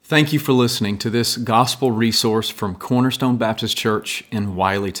Thank you for listening to this gospel resource from Cornerstone Baptist Church in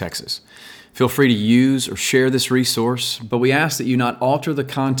Wiley, Texas. Feel free to use or share this resource, but we ask that you not alter the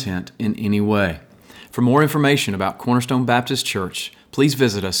content in any way. For more information about Cornerstone Baptist Church, please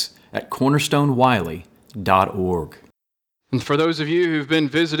visit us at cornerstonewiley.org. And for those of you who've been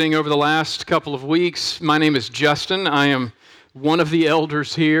visiting over the last couple of weeks, my name is Justin. I am one of the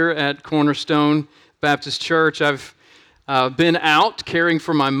elders here at Cornerstone Baptist Church. I've been out caring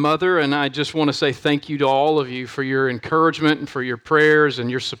for my mother, and I just want to say thank you to all of you for your encouragement and for your prayers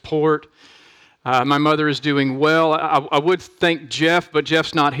and your support. My mother is doing well. I would thank Jeff, but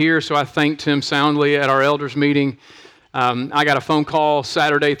Jeff's not here, so I thanked him soundly at our elders meeting. I got a phone call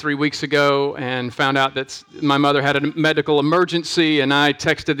Saturday 3 weeks ago and found out that my mother had a medical emergency, and I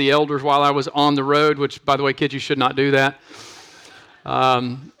texted the elders while I was on the road, which, by the way, kids, you should not do that.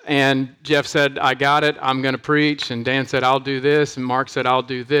 And Jeff said, I got it, I'm going to preach, and Dan said, I'll do this, and Mark said, I'll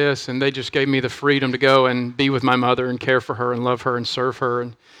do this, and they just gave me the freedom to go and be with my mother and care for her and love her and serve her,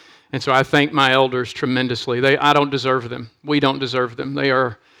 and so I thank my elders tremendously. I don't deserve them. We don't deserve them. They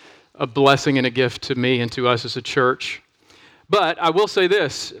are a blessing and a gift to me and to us as a church. But I will say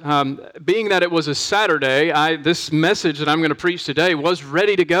this, being that it was a Saturday, this message that I'm going to preach today was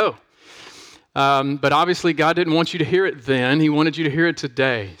ready to go. But obviously God didn't want you to hear it then. He wanted you to hear it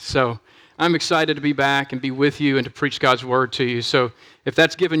today. So I'm excited to be back and be with you and to preach God's Word to you. So if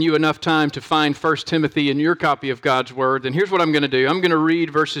that's given you enough time to find 1 Timothy in your copy of God's Word, then here's what I'm going to do. I'm going to read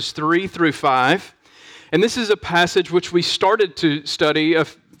verses 3 through 5. And this is a passage which we started to study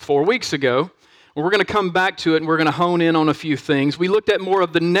 4 weeks ago. We're going to come back to it, and we're going to hone in on a few things. We looked at more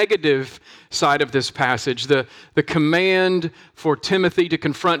of the negative side of this passage, the command for Timothy to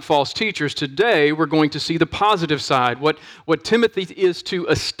confront false teachers. Today, we're going to see the positive side, what Timothy is to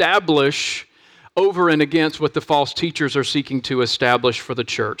establish over and against what the false teachers are seeking to establish for the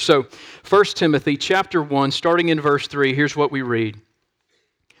church. So, 1 Timothy chapter 1, starting in verse 3, here's what we read.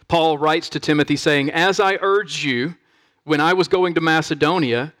 Paul writes to Timothy saying, "As I urged you when I was going to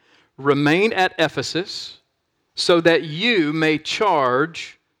Macedonia, remain at Ephesus so that you may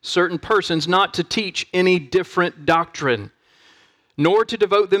charge certain persons not to teach any different doctrine, nor to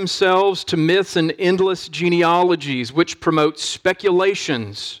devote themselves to myths and endless genealogies which promote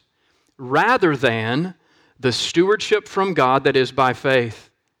speculations rather than the stewardship from God that is by faith."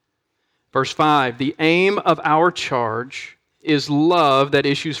 Verse 5, "The aim of our charge is love that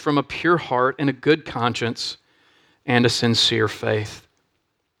issues from a pure heart and a good conscience and a sincere faith."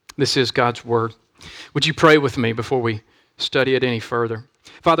 This is God's Word. Would you pray with me before we study it any further?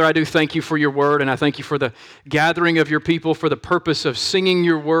 Father, I do thank you for your Word, and I thank you for the gathering of your people for the purpose of singing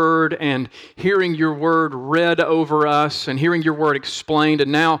your Word and hearing your Word read over us and hearing your Word explained,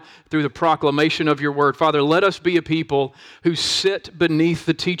 and now through the proclamation of your Word. Father, let us be a people who sit beneath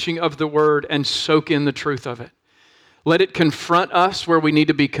the teaching of the Word and soak in the truth of it. Let it confront us where we need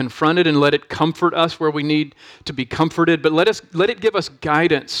to be confronted, and let it comfort us where we need to be comforted. But let it give us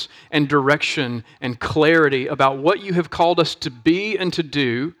guidance and direction and clarity about what you have called us to be and to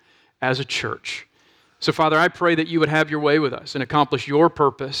do as a church. So, Father, I pray that you would have your way with us and accomplish your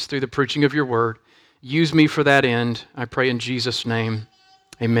purpose through the preaching of your word. Use me for that end. I pray in Jesus' name.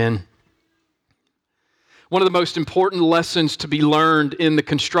 Amen. One of the most important lessons to be learned in the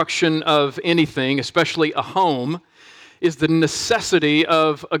construction of anything, especially a home, is the necessity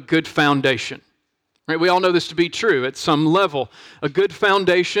of a good foundation. Right? We all know this to be true at some level. A good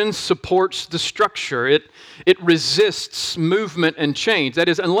foundation supports the structure. It resists movement and change. That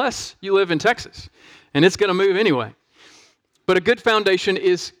is, unless you live in Texas, and it's going to move anyway. But a good foundation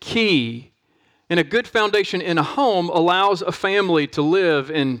is key. And a good foundation in a home allows a family to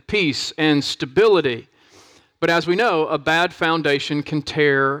live in peace and stability. But as we know, a bad foundation can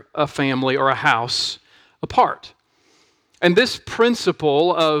tear a family or a house apart. And this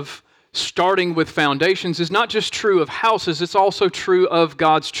principle of starting with foundations is not just true of houses, it's also true of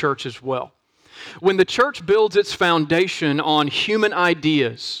God's church as well. When the church builds its foundation on human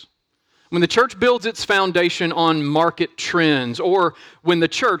ideas, when the church builds its foundation on market trends, or when the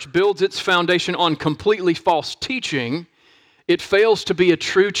church builds its foundation on completely false teaching, it fails to be a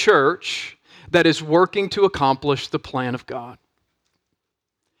true church that is working to accomplish the plan of God.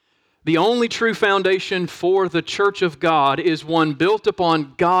 The only true foundation for the church of God is one built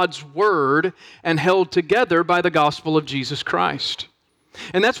upon God's Word and held together by the gospel of Jesus Christ.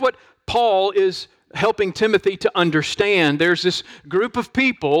 And that's what Paul is helping Timothy to understand. There's this group of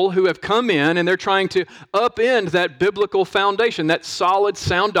people who have come in and they're trying to upend that biblical foundation, that solid,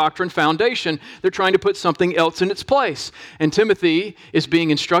 sound doctrine foundation. They're trying to put something else in its place. And Timothy is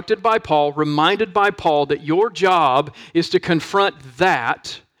being instructed by Paul, reminded by Paul that your job is to confront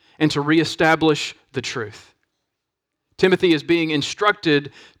that and to reestablish the truth. Timothy is being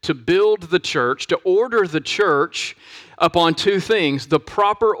instructed to build the church, to order the church upon two things: the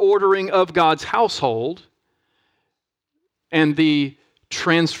proper ordering of God's household and the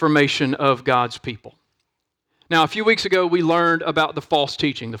transformation of God's people. Now, a few weeks ago, we learned about the false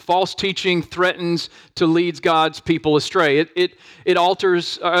teaching. The false teaching threatens to lead God's people astray. It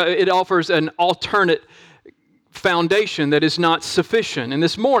offers an alternate foundation that is not sufficient. And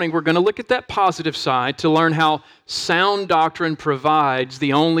this morning, we're going to look at that positive side to learn how sound doctrine provides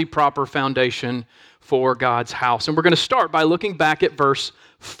the only proper foundation for God's house. And we're going to start by looking back at verse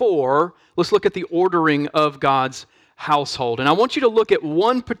 4. Let's look at the ordering of God's household. And I want you to look at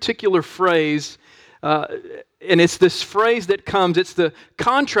one particular phrase, and it's this phrase that comes, it's the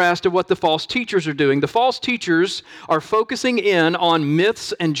contrast of what the false teachers are doing. The false teachers are focusing in on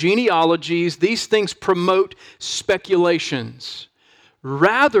myths and genealogies. These things promote speculations.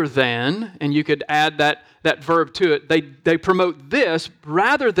 Rather than, and you could add that verb to it, they promote this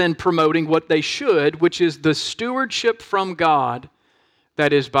rather than promoting what they should, which is the stewardship from God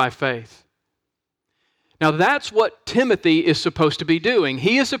that is by faith. Now that's what Timothy is supposed to be doing.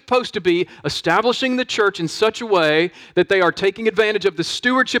 He is supposed to be establishing the church in such a way that they are taking advantage of the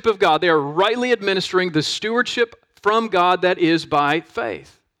stewardship of God. They are rightly administering the stewardship from God that is by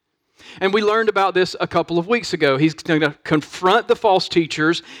faith. And we learned about this a couple of weeks ago. He's going to confront the false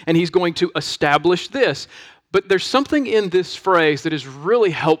teachers and he's going to establish this. But there's something in this phrase that is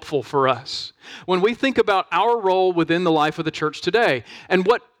really helpful for us when we think about our role within the life of the church today and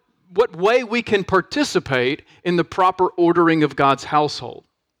what way we can participate in the proper ordering of God's household.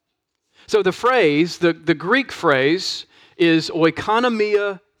 So the phrase, the Greek phrase, is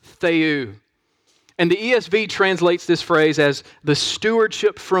oikonomia theou. And the ESV translates this phrase as the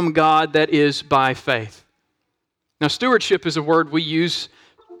stewardship from God that is by faith. Now, stewardship is a word we use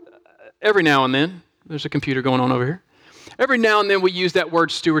every now and then. There's a computer going on over here. Every now and then we use that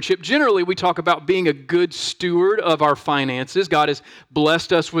word stewardship. Generally, we talk about being a good steward of our finances. God has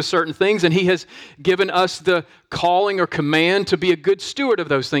blessed us with certain things, and He has given us the calling or command to be a good steward of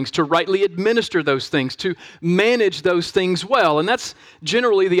those things, to rightly administer those things, to manage those things well. And that's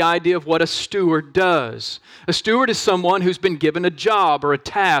generally the idea of what a steward does. A steward is someone who's been given a job or a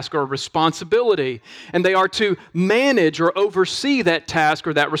task or a responsibility, and they are to manage or oversee that task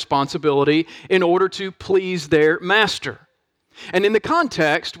or that responsibility in order to please their master. And in the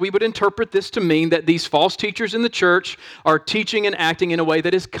context, we would interpret this to mean that these false teachers in the church are teaching and acting in a way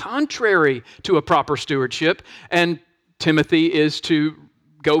that is contrary to a proper stewardship, and Timothy is to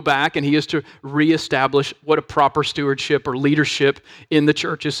go back and he is to reestablish what a proper stewardship or leadership in the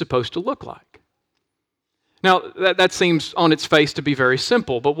church is supposed to look like. Now, that seems on its face to be very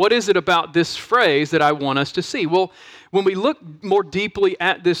simple, but what is it about this phrase that I want us to see? Well, when we look more deeply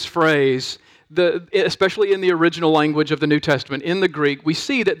at this phrase, especially in the original language of the New Testament, in the Greek, we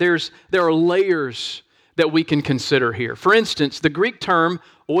see that there are layers that we can consider here. For instance, the Greek term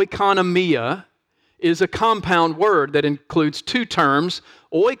oikonomia is a compound word that includes two terms,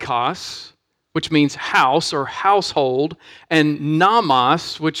 oikos, which means house or household, and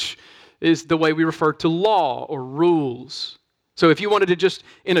nomos, which is the way we refer to law or rules. So if you wanted to just,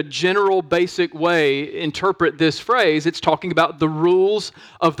 in a general, basic way, interpret this phrase, it's talking about the rules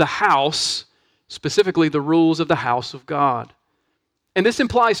of the house, specifically the rules of the house of God. And this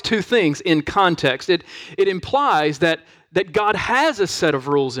implies two things in context. It implies that God has a set of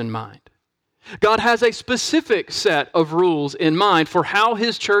rules in mind. God has a specific set of rules in mind for how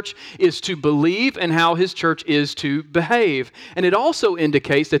His church is to believe and how His church is to behave. And it also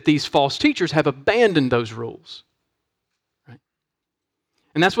indicates that these false teachers have abandoned those rules.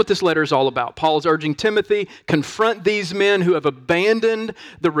 And that's what this letter is all about. Paul is urging Timothy, confront these men who have abandoned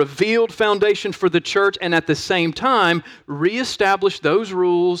the revealed foundation for the church and at the same time reestablish those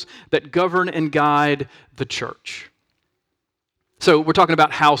rules that govern and guide the church. So we're talking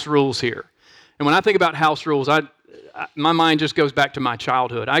about house rules here. And when I think about house rules, my mind just goes back to my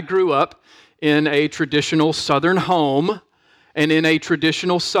childhood. I grew up in a traditional Southern home, and in a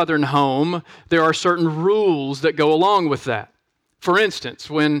traditional Southern home, there are certain rules that go along with that. For instance,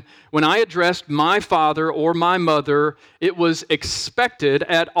 when I addressed my father or my mother, it was expected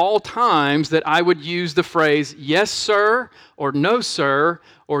at all times that I would use the phrase, yes, sir, or no, sir,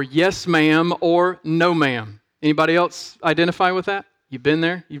 or yes, ma'am, or no, ma'am. Anybody else identify with that? You've been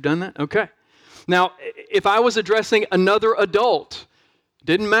there? You've done that? Okay. Now, if I was addressing another adult,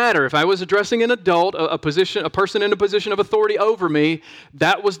 didn't matter. If I was addressing an adult, a person in a position of authority over me,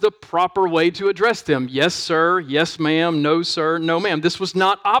 that was the proper way to address them. Yes, sir. Yes, ma'am. No, sir. No, ma'am. This was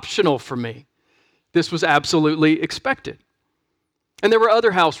not optional for me. This was absolutely expected. And there were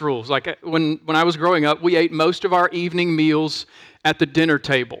other house rules. Like when I was growing up, we ate most of our evening meals at the dinner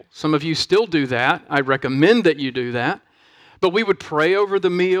table. Some of you still do that. I recommend that you do that. But we would pray over the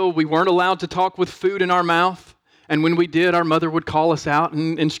meal. We weren't allowed to talk with food in our mouth. And when we did, our mother would call us out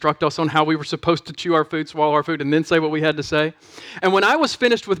and instruct us on how we were supposed to chew our food, swallow our food, and then say what we had to say. And when I was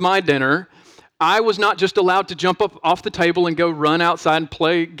finished with my dinner, I was not just allowed to jump up off the table and go run outside and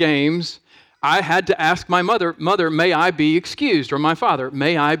play games. I had to ask my mother, may I be excused? Or my father,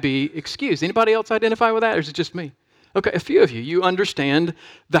 may I be excused? Anybody else identify with that, or is it just me? Okay, a few of you. You understand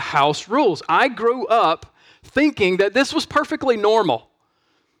the house rules. I grew up thinking that this was perfectly normal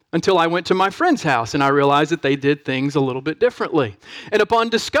until I went to my friend's house and I realized that they did things a little bit differently. And upon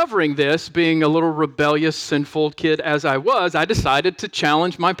discovering this, being a little rebellious, sinful kid as I was, I decided to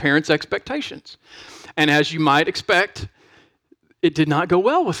challenge my parents' expectations. And as you might expect, it did not go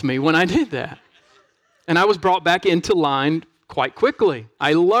well with me when I did that. And I was brought back into line quite quickly.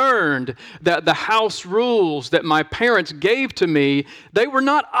 I learned that the house rules that my parents gave to me, they were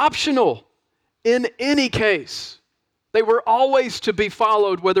not optional in any case. They were always to be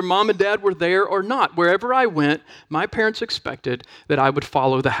followed whether mom and dad were there or not. Wherever I went, my parents expected that I would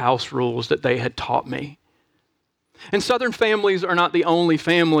follow the house rules that they had taught me. And Southern families are not the only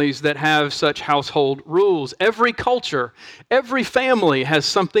families that have such household rules. Every culture, every family has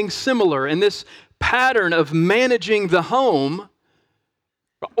something similar. And this pattern of managing the home,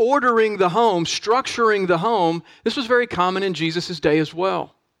 ordering the home, structuring the home, this was very common in Jesus' day as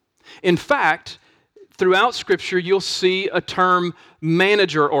well. In fact, throughout Scripture, you'll see a term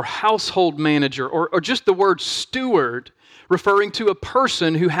manager or household manager or just the word steward referring to a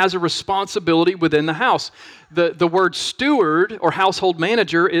person who has a responsibility within the house. The word steward or household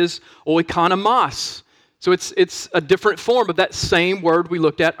manager is oikonomos. So it's a different form of that same word we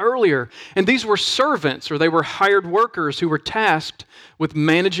looked at earlier. And these were servants, or they were hired workers who were tasked with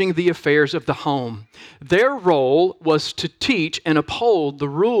managing the affairs of the home. Their role was to teach and uphold the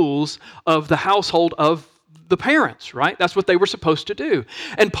rules of the household of the parents, right? That's what they were supposed to do.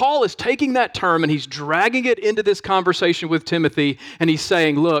 And Paul is taking that term and he's dragging it into this conversation with Timothy, and he's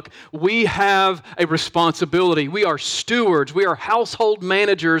saying, look, we have a responsibility. We are stewards. We are household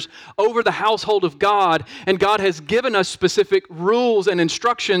managers over the household of God, and God has given us specific rules and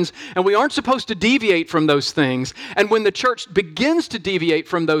instructions, and we aren't supposed to deviate from those things. And when the church begins to deviate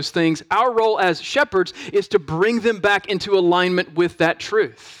from those things, our role as shepherds is to bring them back into alignment with that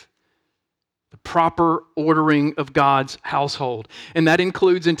truth. The proper ordering of God's household. And that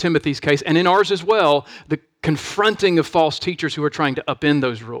includes, in Timothy's case, and in ours as well, the confronting of false teachers who are trying to upend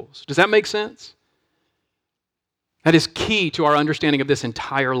those rules. Does that make sense? That is key to our understanding of this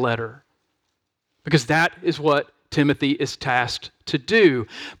entire letter, because that is what Timothy is tasked to do.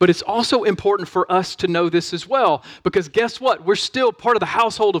 But it's also important for us to know this as well, because guess what? We're still part of the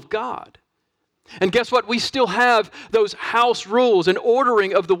household of God. And guess what? We still have those house rules and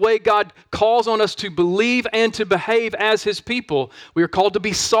ordering of the way God calls on us to believe and to behave as His people. We are called to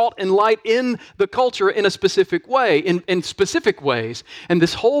be salt and light in the culture in a specific way, in specific ways. And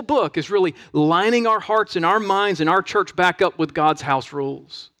this whole book is really lining our hearts and our minds and our church back up with God's house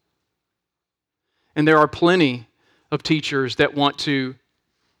rules. And there are plenty of teachers that want to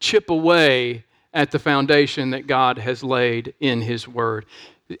chip away at the foundation that God has laid in His Word.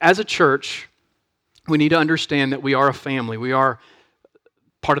 As a church, we need to understand that we are a family. We are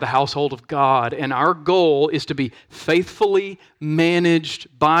part of the household of God, and our goal is to be faithfully managed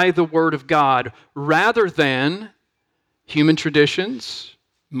by the Word of God rather than human traditions,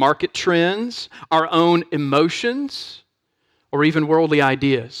 market trends, our own emotions, or even worldly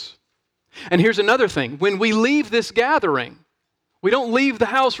ideas. And here's another thing. When we leave this gathering, we don't leave the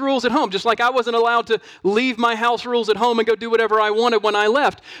house rules at home, just like I wasn't allowed to leave my house rules at home and go do whatever I wanted when I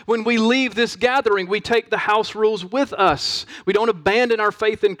left. When we leave this gathering, we take the house rules with us. We don't abandon our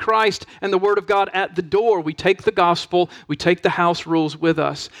faith in Christ and the Word of God at the door. We take the gospel, we take the house rules with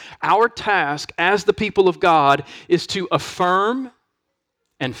us. Our task as the people of God is to affirm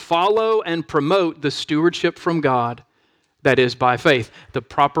and follow and promote the stewardship from God that is by faith, the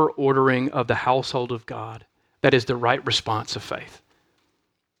proper ordering of the household of God. That is the right response of faith.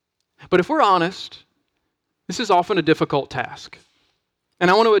 But if we're honest, this is often a difficult task. And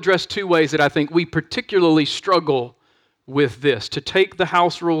I want to address two ways that I think we particularly struggle with this, to take the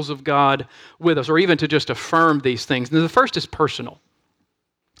house rules of God with us, or even to just affirm these things. And the first is personal.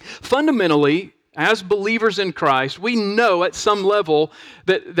 Fundamentally, as believers in Christ, we know at some level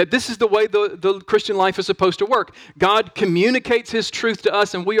that this is the way the Christian life is supposed to work. God communicates His truth to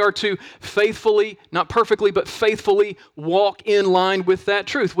us, and we are to faithfully, not perfectly, but faithfully walk in line with that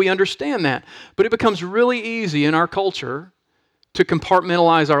truth. We understand that. But it becomes really easy in our culture to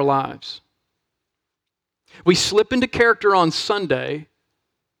compartmentalize our lives. We slip into character on Sunday,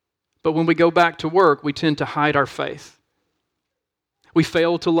 but when we go back to work, we tend to hide our faith. We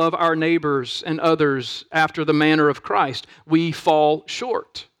fail to love our neighbors and others after the manner of Christ. We fall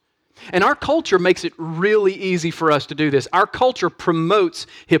short. And our culture makes it really easy for us to do this. Our culture promotes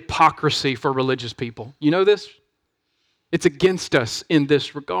hypocrisy for religious people. You know this? It's against us in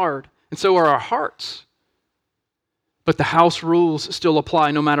this regard. And so are our hearts. But the house rules still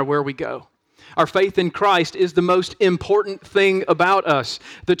apply no matter where we go. Our faith in Christ is the most important thing about us.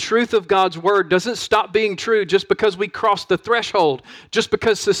 The truth of God's word doesn't stop being true just because we cross the threshold, just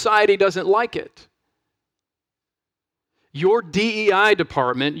because society doesn't like it. Your DEI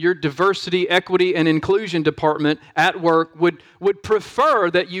department, your diversity, equity, and inclusion department at work would prefer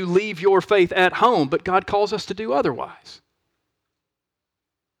that you leave your faith at home, but God calls us to do otherwise.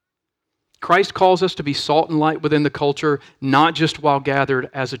 Christ calls us to be salt and light within the culture, not just while gathered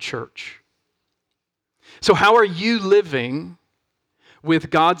as a church. So how are you living with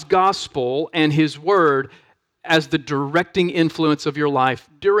God's gospel and His word as the directing influence of your life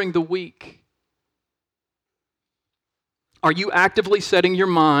during the week? Are you actively setting your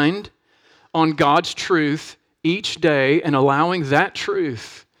mind on God's truth each day and allowing that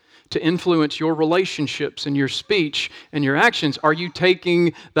truth to influence your relationships and your speech and your actions? Are you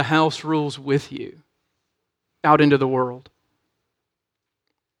taking the house rules with you out into the world?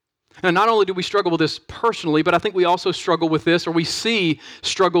 And not only do we struggle with this personally, but I think we also struggle with this, or we see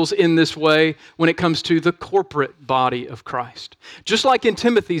struggles in this way when it comes to the corporate body of Christ. Just like in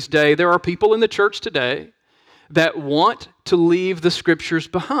Timothy's day, there are people in the church today that want to leave the scriptures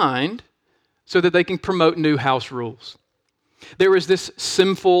behind so that they can promote new house rules. There is this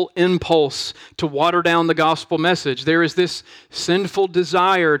sinful impulse to water down the gospel message. There is this sinful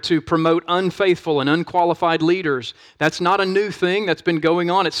desire to promote unfaithful and unqualified leaders. That's not a new thing. That's been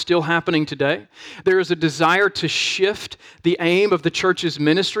going on. It's still happening today. There is a desire to shift the aim of the church's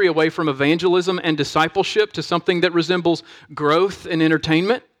ministry away from evangelism and discipleship to something that resembles growth and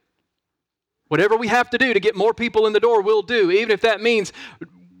entertainment. Whatever we have to do to get more people in the door, we'll do, even if that means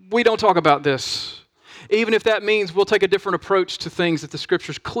we don't talk about this. Even if that means we'll take a different approach to things that the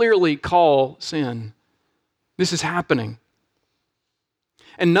scriptures clearly call sin. This is happening.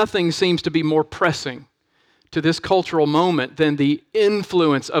 And nothing seems to be more pressing to this cultural moment than the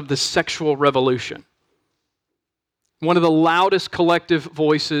influence of the sexual revolution. One of the loudest collective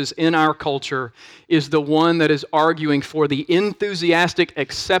voices in our culture is the one that is arguing for the enthusiastic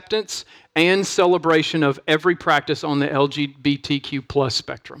acceptance and celebration of every practice on the LGBTQ plus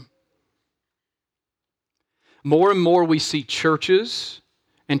spectrum. More and more we see churches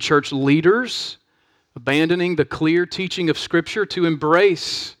and church leaders abandoning the clear teaching of Scripture to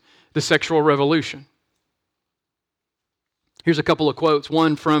embrace the sexual revolution. Here's a couple of quotes.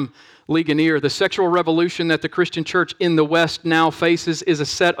 One from Ligonier: "The sexual revolution that the Christian church in the West now faces is a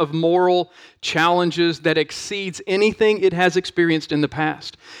set of moral challenges that exceeds anything it has experienced in the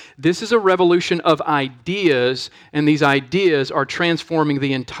past. This is a revolution of ideas, and these ideas are transforming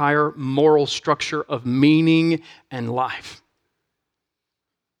the entire moral structure of meaning and life."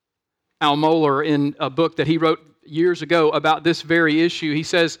 Al Mohler, in a book that he wrote years ago about this very issue, he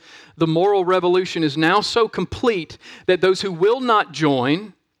says, "The moral revolution is now so complete that those who will not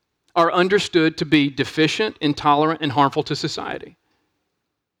join are understood to be deficient, intolerant, and harmful to society.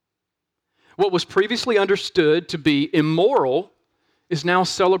 What was previously understood to be immoral is now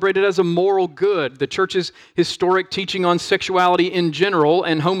celebrated as a moral good. The church's historic teaching on sexuality in general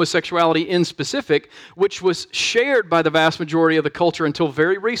and homosexuality in specific, which was shared by the vast majority of the culture until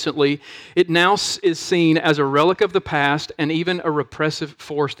very recently, it now is seen as a relic of the past and even a repressive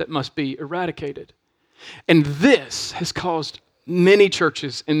force that must be eradicated." And this has caused many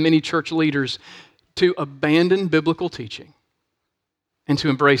churches and many church leaders to abandon biblical teaching and to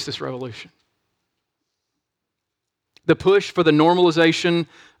embrace this revolution. The push for the normalization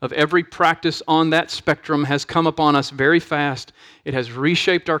of every practice on that spectrum has come upon us very fast. It has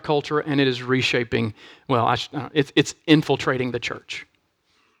reshaped our culture, and it is reshaping, it's infiltrating the church.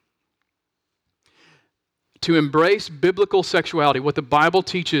 To embrace biblical sexuality, what the Bible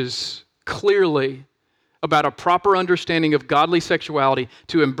teaches clearly about a proper understanding of godly sexuality,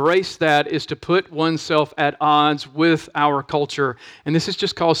 to embrace that is to put oneself at odds with our culture. And this has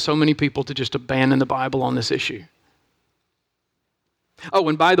just caused so many people to just abandon the Bible on this issue. Oh,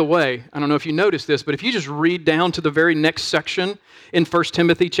 and by the way, I don't know if you noticed this, but if you just read down to the very next section in 1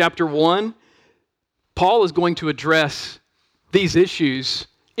 Timothy chapter 1, Paul is going to address these issues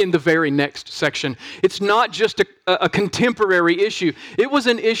in the very next section. It's not just a contemporary issue. It was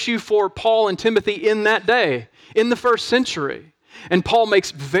an issue for Paul and Timothy in that day, in the first century. And Paul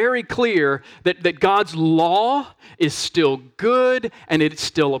makes very clear that God's law is still good and it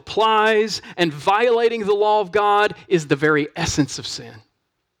still applies, and violating the law of God is the very essence of sin.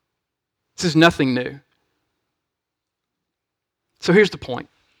 This is nothing new. So here's the point.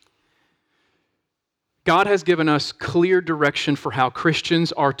 God has given us clear direction for how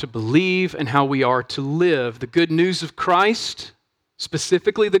Christians are to believe and how we are to live. The good news of Christ,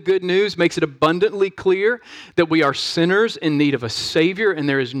 specifically the good news, makes it abundantly clear that we are sinners in need of a Savior, and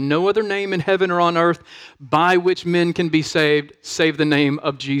there is no other name in heaven or on earth by which men can be saved, save the name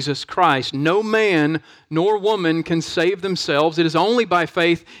of Jesus Christ. No man nor woman can save themselves. It is only by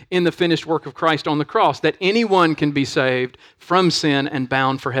faith in the finished work of Christ on the cross that anyone can be saved from sin and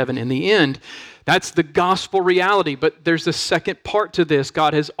bound for heaven in the end. That's the gospel reality, but there's a second part to this.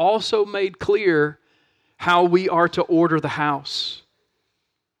 God has also made clear how we are to order the house.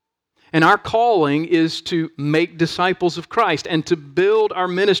 And our calling is to make disciples of Christ and to build our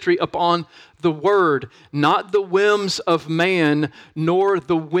ministry upon the Word, not the whims of man, nor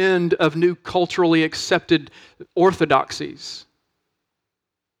the wind of new culturally accepted orthodoxies.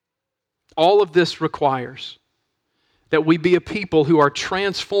 All of this requires that we be a people who are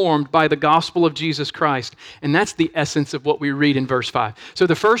transformed by the gospel of Jesus Christ. And that's the essence of what we read in verse 5. So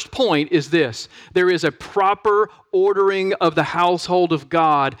the first point is this: there is a proper ordering of the household of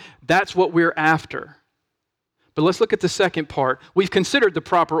God. That's what we're after. But let's look at the second part. We've considered the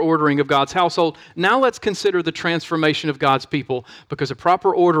proper ordering of God's household. Now let's consider the transformation of God's people, because a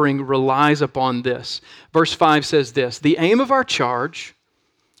proper ordering relies upon this. Verse 5 says this: the aim of our charge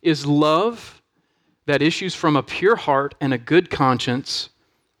is love that issues from a pure heart and a good conscience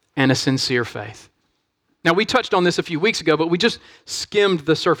and a sincere faith. Now, we touched on this a few weeks ago, but we just skimmed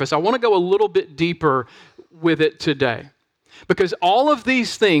the surface. I want to go a little bit deeper with it today, because all of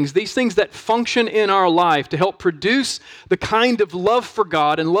these things that function in our life to help produce the kind of love for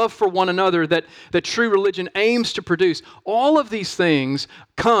God and love for one another that true religion aims to produce, all of these things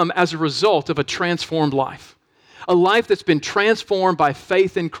come as a result of a transformed life. A life that's been transformed by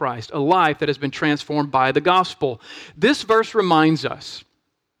faith in Christ, a life that has been transformed by the gospel. This verse reminds us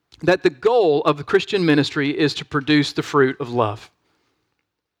that the goal of the Christian ministry is to produce the fruit of love.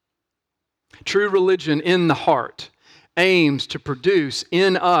 True religion in the heart aims to produce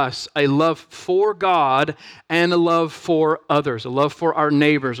in us a love for God and a love for others, a love for our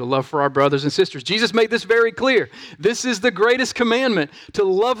neighbors, a love for our brothers and sisters. Jesus made this very clear. This is the greatest commandment, to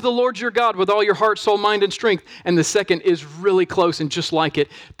love the Lord your God with all your heart, soul, mind, and strength. And the second is really close and just like it,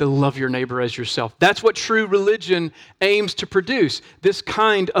 to love your neighbor as yourself. That's what true religion aims to produce, this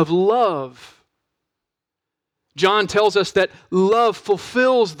kind of love. John tells us that love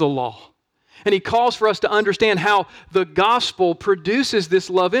fulfills the law. And he calls for us to understand how the gospel produces this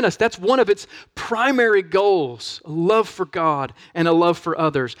love in us. That's one of its primary goals, a love for God and a love for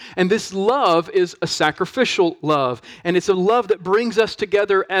others. And this love is a sacrificial love, and it's a love that brings us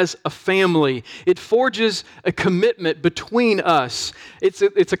together as a family. It forges a commitment between us. It's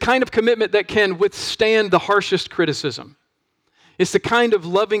a kind of commitment that can withstand the harshest criticism. It's the kind of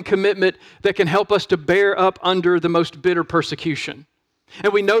loving commitment that can help us to bear up under the most bitter persecution.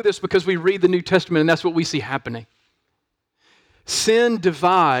 And we know this because we read the New Testament, and that's what we see happening. Sin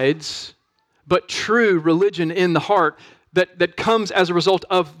divides, but true religion in the heart that comes as a result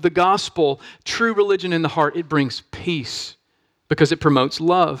of the gospel, true religion in the heart, it brings peace because it promotes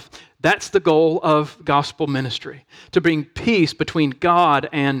love. That's the goal of gospel ministry, to bring peace between God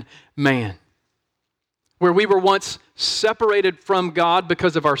and man. Where we were once separated from God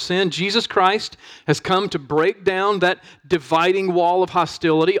because of our sin, Jesus Christ has come to break down that dividing wall of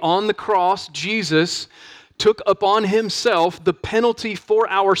hostility. On the cross, Jesus took upon himself the penalty for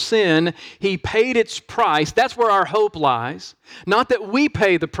our sin. He paid its price. That's where our hope lies. Not that we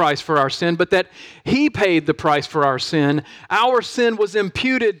pay the price for our sin, but that he paid the price for our sin. Our sin was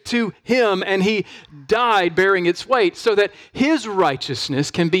imputed to him, and he died bearing its weight so that his righteousness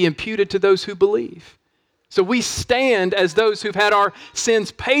can be imputed to those who believe. So we stand as those who've had our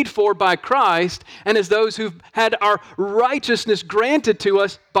sins paid for by Christ and as those who've had our righteousness granted to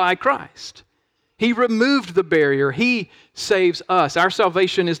us by Christ. He removed the barrier. He saves us. Our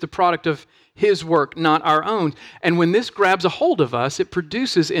salvation is the product of his work, not our own. And when this grabs a hold of us, it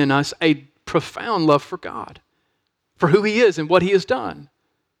produces in us a profound love for God, for who he is and what he has done.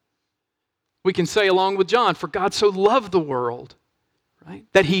 We can say along with John, for God so loved the world, right?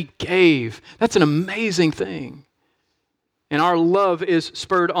 That he gave. That's an amazing thing. And our love is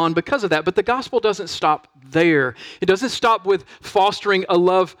spurred on because of that. But the gospel doesn't stop there. It doesn't stop with fostering a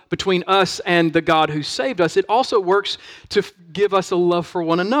love between us and the God who saved us. It also works to give us a love for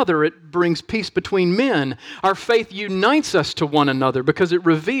one another. It brings peace between men. Our faith unites us to one another because it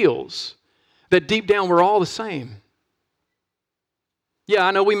reveals that deep down we're all the same. Yeah,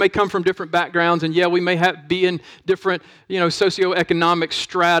 I know we may come from different backgrounds, and yeah, we may be in different, socioeconomic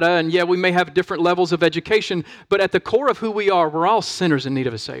strata, and yeah, we may have different levels of education, but at the core of who we are, we're all sinners in need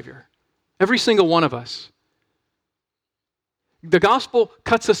of a Savior. Every single one of us. The gospel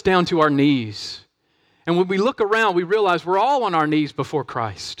cuts us down to our knees. And when we look around, we realize we're all on our knees before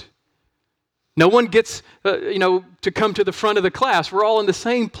Christ. No one gets, to come to the front of the class. We're all in the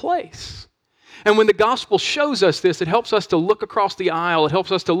same place. And when the gospel shows us this, it helps us to look across the aisle. It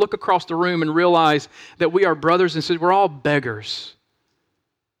helps us to look across the room and realize that we are brothers and sisters. We're all beggars.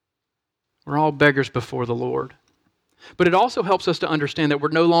 We're all beggars before the Lord. But it also helps us to understand that we're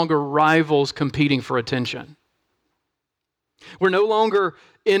no longer rivals competing for attention. We're no longer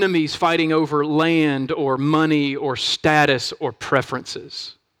enemies fighting over land or money or status or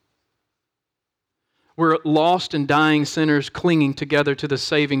preferences. We're lost and dying sinners clinging together to the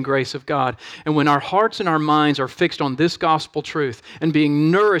saving grace of God. And when our hearts and our minds are fixed on this gospel truth and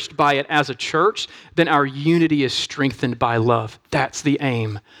being nourished by it as a church, then our unity is strengthened by love. That's the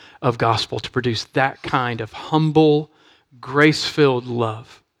aim of gospel, to produce that kind of humble, grace-filled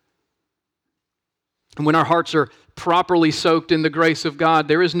love. And when our hearts are properly soaked in the grace of God,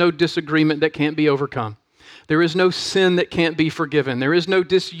 there is no disagreement that can't be overcome. There is no sin that can't be forgiven. There is no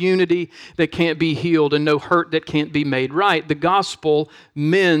disunity that can't be healed and no hurt that can't be made right. The gospel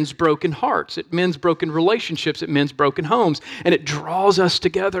mends broken hearts. It mends broken relationships. It mends broken homes. And it draws us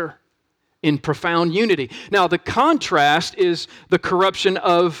together in profound unity. Now, the contrast is the corruption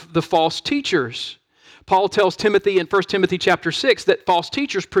of the false teachers. Paul tells Timothy in 1 Timothy chapter 6 that false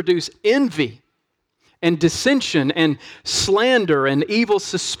teachers produce envy and dissension and slander and evil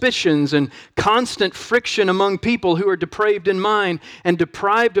suspicions and constant friction among people who are depraved in mind and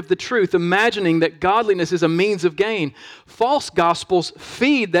deprived of the truth, imagining that godliness is a means of gain. False gospels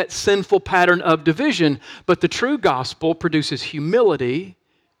feed that sinful pattern of division, but the true gospel produces humility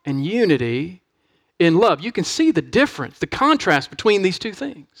and unity in love. You can see the difference, the contrast between these two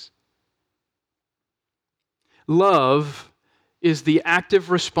things. Love is the active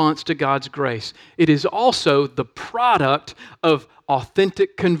response to God's grace. It is also the product of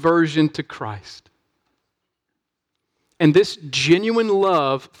authentic conversion to Christ. And this genuine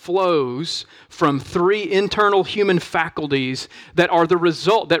love flows from three internal human faculties that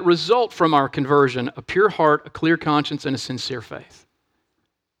result from our conversion: a pure heart, a clear conscience, and a sincere faith.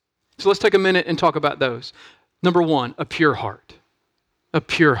 So let's take a minute and talk about those. Number one, a pure heart. A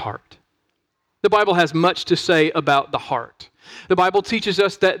pure heart. The Bible has much to say about the heart. The Bible teaches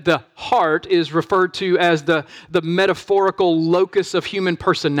us that the heart is referred to as the metaphorical locus of human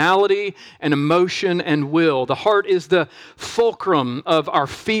personality and emotion and will. The heart is the fulcrum of our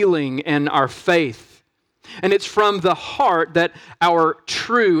feeling and our faith. And it's from the heart that our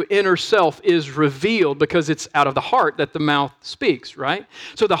true inner self is revealed, because it's out of the heart that the mouth speaks, right?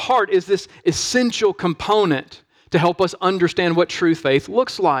 So the heart is this essential component to help us understand what true faith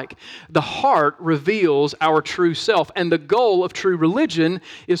looks like. The heart reveals our true self, and the goal of true religion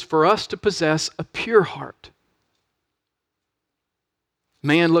is for us to possess a pure heart.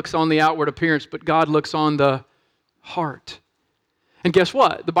 Man looks on the outward appearance, but God looks on the heart. And guess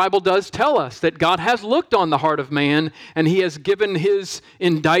what? The Bible does tell us that God has looked on the heart of man, and He has given His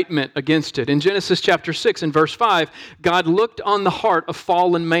indictment against it. In Genesis chapter 6 and verse 5, God looked on the heart of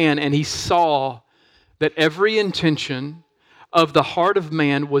fallen man, and He saw that every intention of the heart of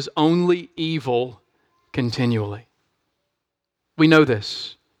man was only evil continually. We know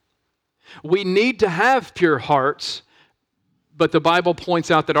this. We need to have pure hearts, but the Bible points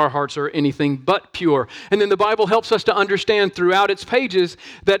out that our hearts are anything but pure. And then the Bible helps us to understand throughout its pages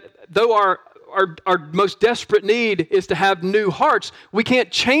that though our most desperate need is to have new hearts, we can't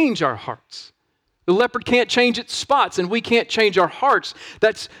change our hearts. The leopard can't change its spots, and we can't change our hearts.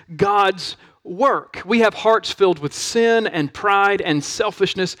 That's God's work. We have hearts filled with sin and pride and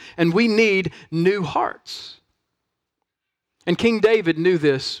selfishness, and we need new hearts. And King David knew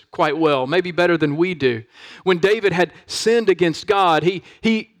this quite well, maybe better than we do. When David had sinned against God,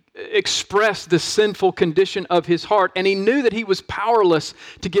 he expressed the sinful condition of his heart, and he knew that he was powerless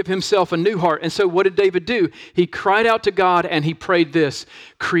to give himself a new heart. And so what did David do? He cried out to God and he prayed this: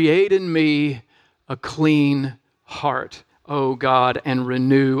 "Create in me a clean heart, O God, and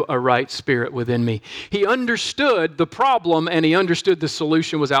renew a right spirit within me." He understood the problem, and he understood the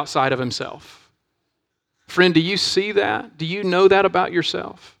solution was outside of himself. Friend, do you see that? Do you know that about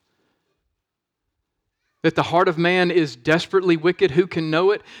yourself? That the heart of man is desperately wicked, who can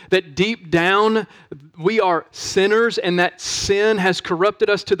know it? That deep down we are sinners and that sin has corrupted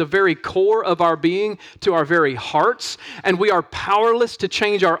us to the very core of our being, to our very hearts, and we are powerless to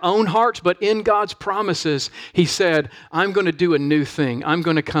change our own hearts, but in God's promises, He said, I'm going to do a new thing. I'm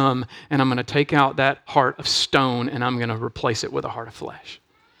going to come and I'm going to take out that heart of stone and I'm going to replace it with a heart of flesh.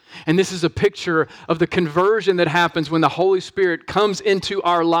 And this is a picture of the conversion that happens when the Holy Spirit comes into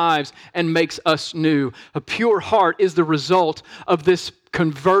our lives and makes us new. A pure heart is the result of this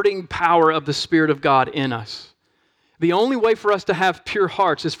converting power of the Spirit of God in us. The only way for us to have pure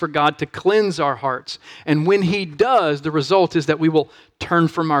hearts is for God to cleanse our hearts. And when He does, the result is that we will turn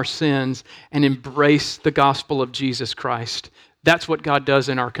from our sins and embrace the gospel of Jesus Christ. That's what God does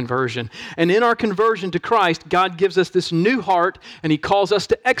in our conversion. And in our conversion to Christ, God gives us this new heart, and He calls us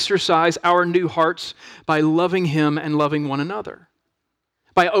to exercise our new hearts by loving Him and loving one another,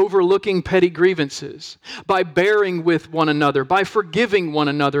 by overlooking petty grievances, by bearing with one another, by forgiving one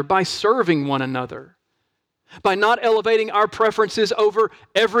another, by serving one another, by not elevating our preferences over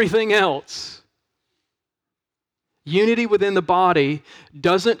everything else. Unity within the body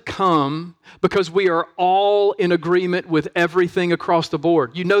doesn't come because we are all in agreement with everything across the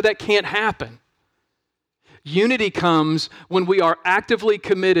board. You know that can't happen. Unity comes when we are actively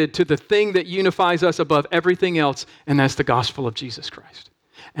committed to the thing that unifies us above everything else, and that's the gospel of Jesus Christ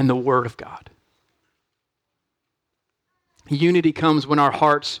and the Word of God. Unity comes when our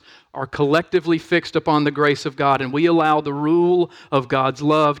hearts are collectively fixed upon the grace of God and we allow the rule of God's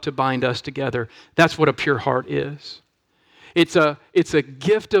love to bind us together. That's what a pure heart is. It's a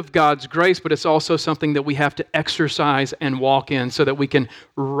gift of God's grace, but it's also something that we have to exercise and walk in so that we can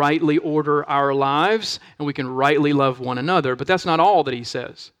rightly order our lives and we can rightly love one another. But that's not all that he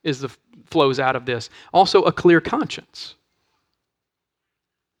says flows out of this. Also a clear conscience.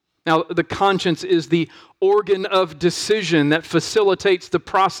 Now, the conscience is the organ of decision that facilitates the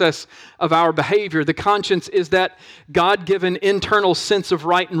process of our behavior. The conscience is that God-given internal sense of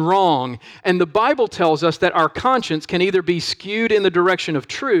right and wrong. And the Bible tells us that our conscience can either be skewed in the direction of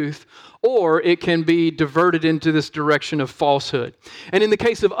truth or it can be diverted into this direction of falsehood. And in the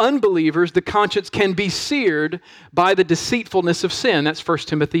case of unbelievers, the conscience can be seared by the deceitfulness of sin. That's 1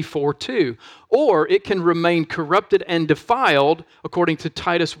 Timothy 4:2. Or it can remain corrupted and defiled, according to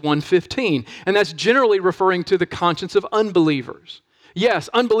Titus 1:15. And that's generally referring to the conscience of unbelievers. Yes,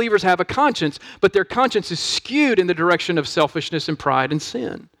 unbelievers have a conscience, but their conscience is skewed in the direction of selfishness and pride and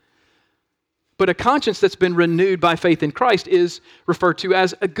sin. But a conscience that's been renewed by faith in Christ is referred to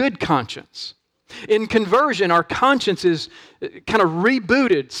as a good conscience. In conversion, our conscience is kind of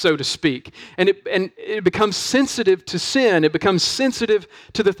rebooted, so to speak, and it becomes sensitive to sin. It becomes sensitive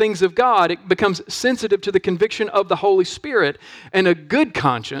to the things of God. It becomes sensitive to the conviction of the Holy Spirit. And a good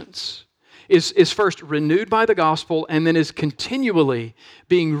conscience is first renewed by the gospel and then is continually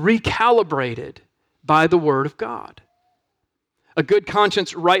being recalibrated by the Word of God. A good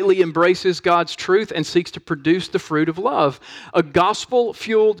conscience rightly embraces God's truth and seeks to produce the fruit of love. A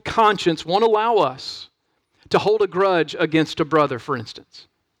gospel-fueled conscience won't allow us to hold a grudge against a brother, for instance.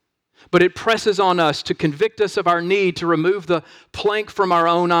 But it presses on us to convict us of our need to remove the plank from our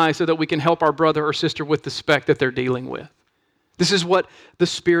own eye so that we can help our brother or sister with the speck that they're dealing with. This is what the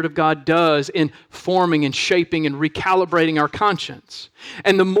Spirit of God does in forming and shaping and recalibrating our conscience.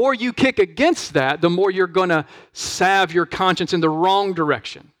 And the more you kick against that, the more you're going to salve your conscience in the wrong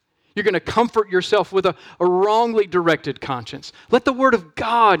direction. You're going to comfort yourself with a wrongly directed conscience. Let the Word of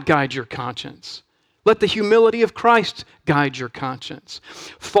God guide your conscience. Let the humility of Christ guide your conscience.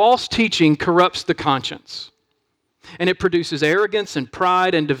 False teaching corrupts the conscience. And it produces arrogance and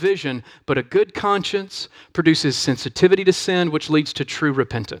pride and division, but a good conscience produces sensitivity to sin, which leads to true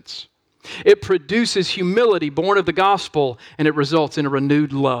repentance. It produces humility born of the gospel, and it results in a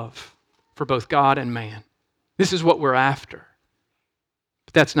renewed love for both God and man. This is what we're after.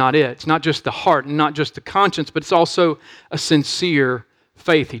 But that's not it. It's not just the heart and not just the conscience, but it's also a sincere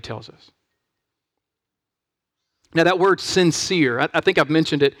faith, he tells us. Now that word sincere, I think I've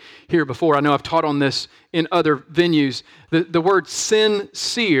mentioned it here before. I know I've taught on this in other venues. The word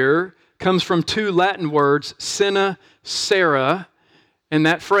sincere comes from two Latin words, sine cera, and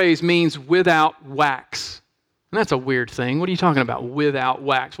that phrase means without wax. And that's a weird thing. What are you talking about, without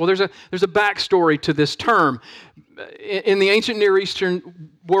wax? Well, there's a backstory to this term. In the ancient Near Eastern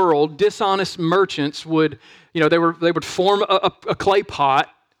world, dishonest merchants would form a clay pot,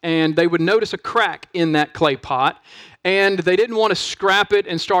 and they would notice a crack in that clay pot, and they didn't want to scrap it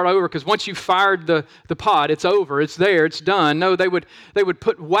and start over because once you fired the pot, it's over, it's there, it's done. No, they would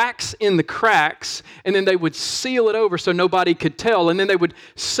put wax in the cracks, and then they would seal it over so nobody could tell, and then they would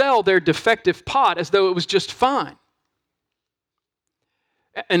sell their defective pot as though it was just fine.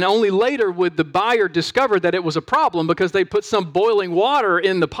 And only later would the buyer discover that it was a problem because they put some boiling water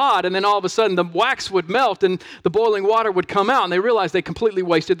in the pot, and then all of a sudden the wax would melt and the boiling water would come out, and they realized they completely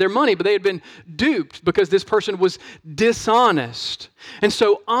wasted their money, but they had been duped because this person was dishonest. And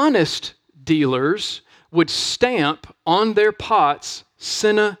so honest dealers would stamp on their pots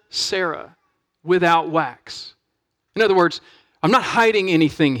Sine Cera, without wax. In other words, I'm not hiding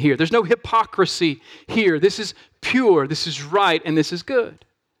anything here. There's no hypocrisy here. This is pure, this is right, and this is good.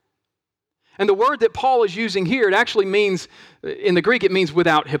 And the word that Paul is using here, it actually means, in the Greek, it means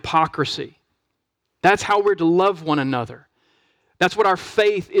without hypocrisy. That's how we're to love one another. That's what our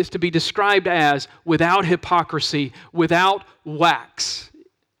faith is to be described as, without hypocrisy, without wax,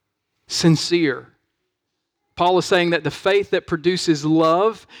 sincere. Paul is saying that the faith that produces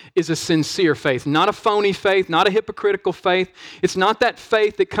love is a sincere faith, not a phony faith, not a hypocritical faith. It's not that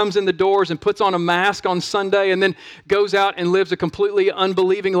faith that comes in the doors and puts on a mask on Sunday and then goes out and lives a completely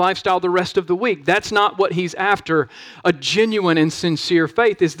unbelieving lifestyle the rest of the week. That's not what he's after. A genuine and sincere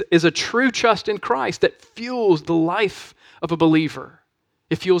faith is a true trust in Christ that fuels the life of a believer.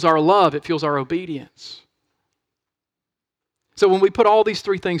 It fuels our love, it fuels our obedience. So when we put all these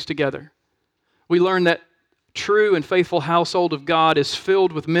three things together, we learn that true and faithful household of God is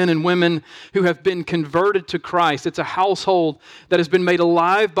filled with men and women who have been converted to Christ. It's a household that has been made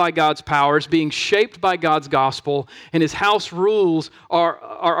alive by God's power. It's being shaped by God's gospel, and His house rules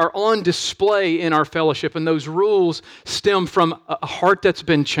are on display in our fellowship. And those rules stem from a heart that's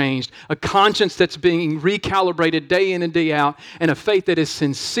been changed, a conscience that's being recalibrated day in and day out, and a faith that is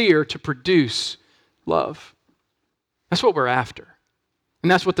sincere to produce love. That's what we're after. And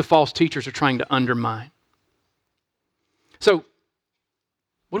that's what the false teachers are trying to undermine. So,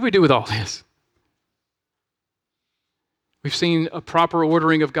 what do we do with all this? We've seen a proper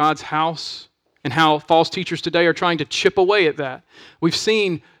ordering of God's house and how false teachers today are trying to chip away at that. We've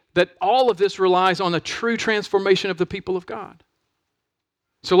seen that all of this relies on the true transformation of the people of God.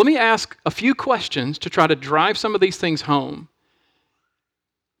 So let me ask a few questions to try to drive some of these things home.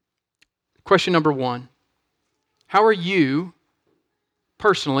 Question number one, how are you,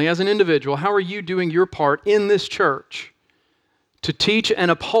 personally, as an individual, how are you doing your part in this church to teach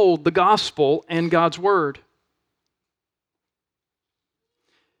and uphold the gospel and God's word?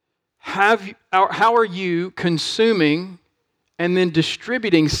 How are you consuming and then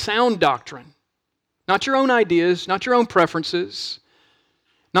distributing sound doctrine? Not your own ideas, not your own preferences,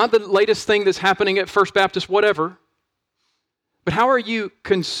 not the latest thing that's happening at First Baptist, whatever. But how are you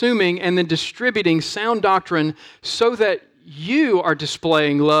consuming and then distributing sound doctrine so that you are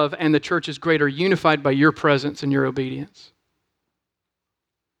displaying love and the church is greater unified by your presence and your obedience?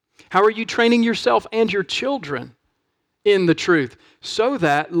 How are you training yourself and your children in the truth so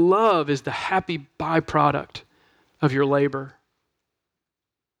that love is the happy byproduct of your labor?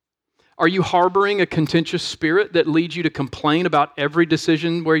 Are you harboring a contentious spirit that leads you to complain about every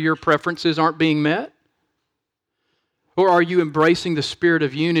decision where your preferences aren't being met? Or are you embracing the spirit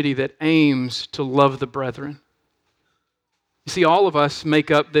of unity that aims to love the brethren? You see, all of us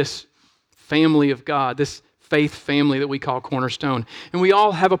make up this family of God, this faith family that we call Cornerstone. And we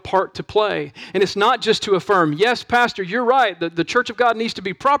all have a part to play. And it's not just to affirm, yes, Pastor, you're right, the church of God needs to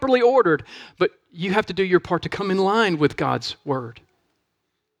be properly ordered, but you have to do your part to come in line with God's word.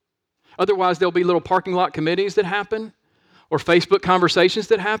 Otherwise, there'll be little parking lot committees that happen or Facebook conversations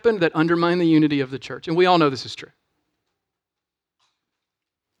that happen that undermine the unity of the church. And we all know this is true.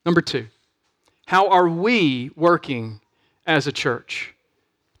 Number two, how are we working as a church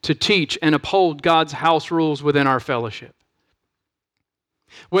to teach and uphold God's house rules within our fellowship?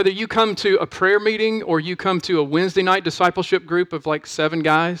 Whether you come to a prayer meeting or you come to a Wednesday night discipleship group of like 7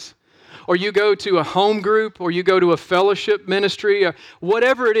 guys, or you go to a home group, or you go to a fellowship ministry, or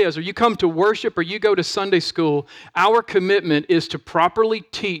whatever it is, or you come to worship, or you go to Sunday school, our commitment is to properly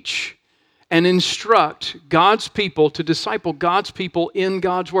teach and instruct God's people, to disciple God's people in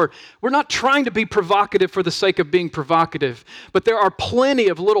God's word. We're not trying to be provocative for the sake of being provocative, but there are plenty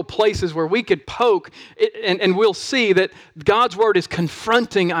of little places where we could poke and we'll see that God's word is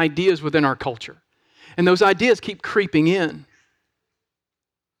confronting ideas within our culture. And those ideas keep creeping in.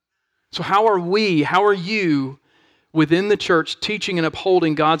 So how are you within the church teaching and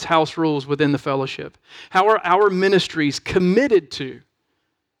upholding God's house rules within the fellowship? How are our ministries committed to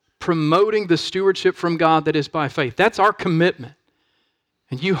promoting the stewardship from God that is by faith? That's our commitment.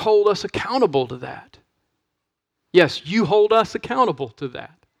 And you hold us accountable to that. Yes, you hold us accountable to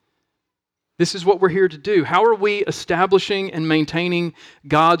that. This is what we're here to do. How are we establishing and maintaining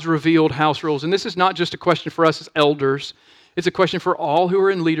God's revealed house rules? And this is not just a question for us as elders. It's a question for all who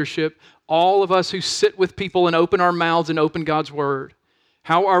are in leadership, all of us who sit with people and open our mouths and open God's word.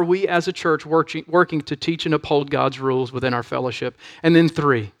 How are we as a church working to teach and uphold God's rules within our fellowship? And then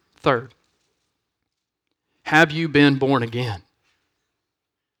third, have you been born again?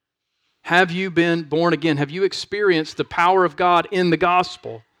 Have you been born again? Have you experienced the power of God in the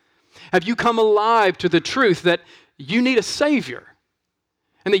gospel? Have you come alive to the truth that you need a Savior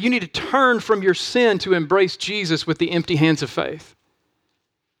and that you need to turn from your sin to embrace Jesus with the empty hands of faith?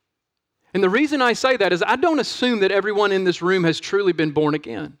 And the reason I say that is I don't assume that everyone in this room has truly been born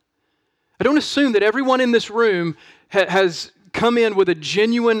again. I don't assume that everyone in this room has come in with a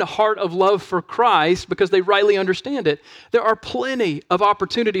genuine heart of love for Christ because they rightly understand it. There are plenty of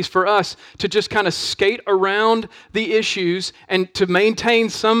opportunities for us to just kind of skate around the issues and to maintain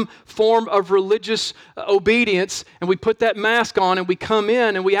some form of religious obedience, and we put that mask on and we come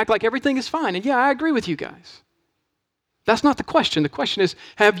in and we act like everything is fine. And yeah, I agree with you guys. That's not the question. The question is,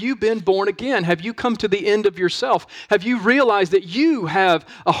 have you been born again? Have you come to the end of yourself? Have you realized that you have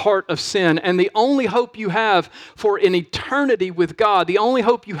a heart of sin and the only hope you have for an eternity with God, the only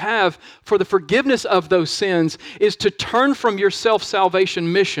hope you have for the forgiveness of those sins is to turn from your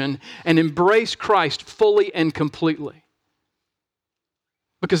self-salvation mission and embrace Christ fully and completely?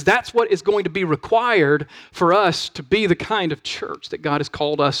 Because that's what is going to be required for us to be the kind of church that God has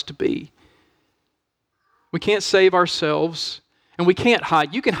called us to be. We can't save ourselves, and we can't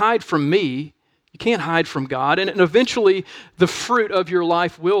hide. You can hide from me. You can't hide from God. And eventually, the fruit of your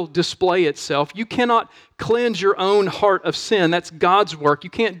life will display itself. You cannot cleanse your own heart of sin. That's God's work. You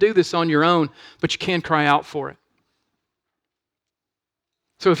can't do this on your own, but you can cry out for it.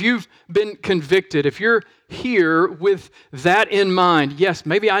 So if you've been convicted, if you're here with that in mind, yes,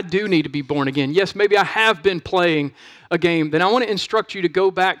 maybe I do need to be born again. Yes, maybe I have been playing a game. Then I want to instruct you to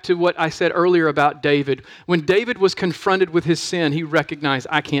go back to what I said earlier about David. When David was confronted with his sin, he recognized,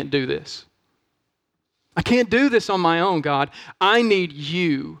 I can't do this. I can't do this on my own, God. I need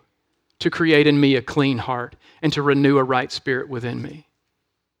you to create in me a clean heart and to renew a right spirit within me.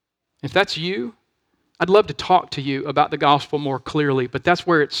 If that's you, I'd love to talk to you about the gospel more clearly, but that's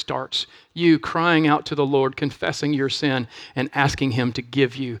where it starts. You crying out to the Lord, confessing your sin, and asking Him to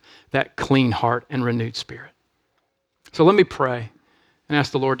give you that clean heart and renewed spirit. So let me pray and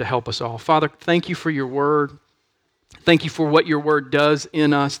ask the Lord to help us all. Father, thank you for your word. Thank you for what your word does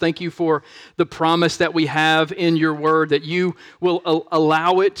in us. Thank you for the promise that we have in your word that you will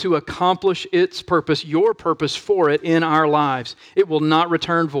allow it to accomplish its purpose, your purpose for it in our lives. It will not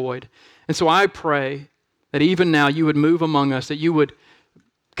return void. And so I pray that even now you would move among us, that you would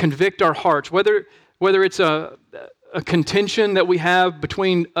convict our hearts, whether it's a contention that we have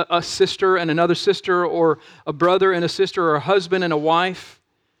between a sister and another sister, or a brother and a sister, or a husband and a wife.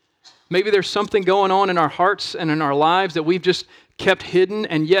 Maybe there's something going on in our hearts and in our lives that we've just kept hidden,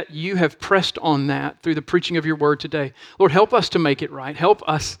 and yet you have pressed on that through the preaching of your word today. Lord, help us to make it right. Help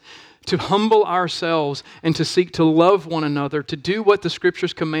us to humble ourselves and to seek to love one another, to do what the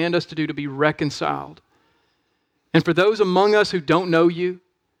Scriptures command us to do, to be reconciled. And for those among us who don't know you,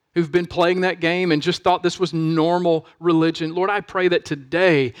 who've been playing that game and just thought this was normal religion, Lord, I pray that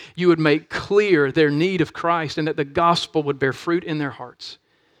today you would make clear their need of Christ and that the gospel would bear fruit in their hearts.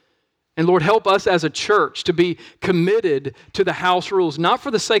 And Lord, help us as a church to be committed to the house rules, not for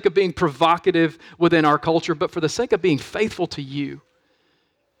the sake of being provocative within our culture, but for the sake of being faithful to you.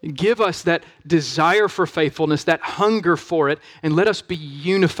 Give us that desire for faithfulness, that hunger for it, and let us be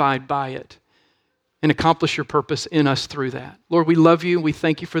unified by it and accomplish your purpose in us through that. Lord, we love you. We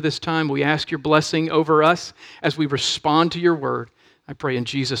thank you for this time. We ask your blessing over us as we respond to your word. I pray in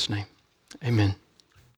Jesus' name. Amen.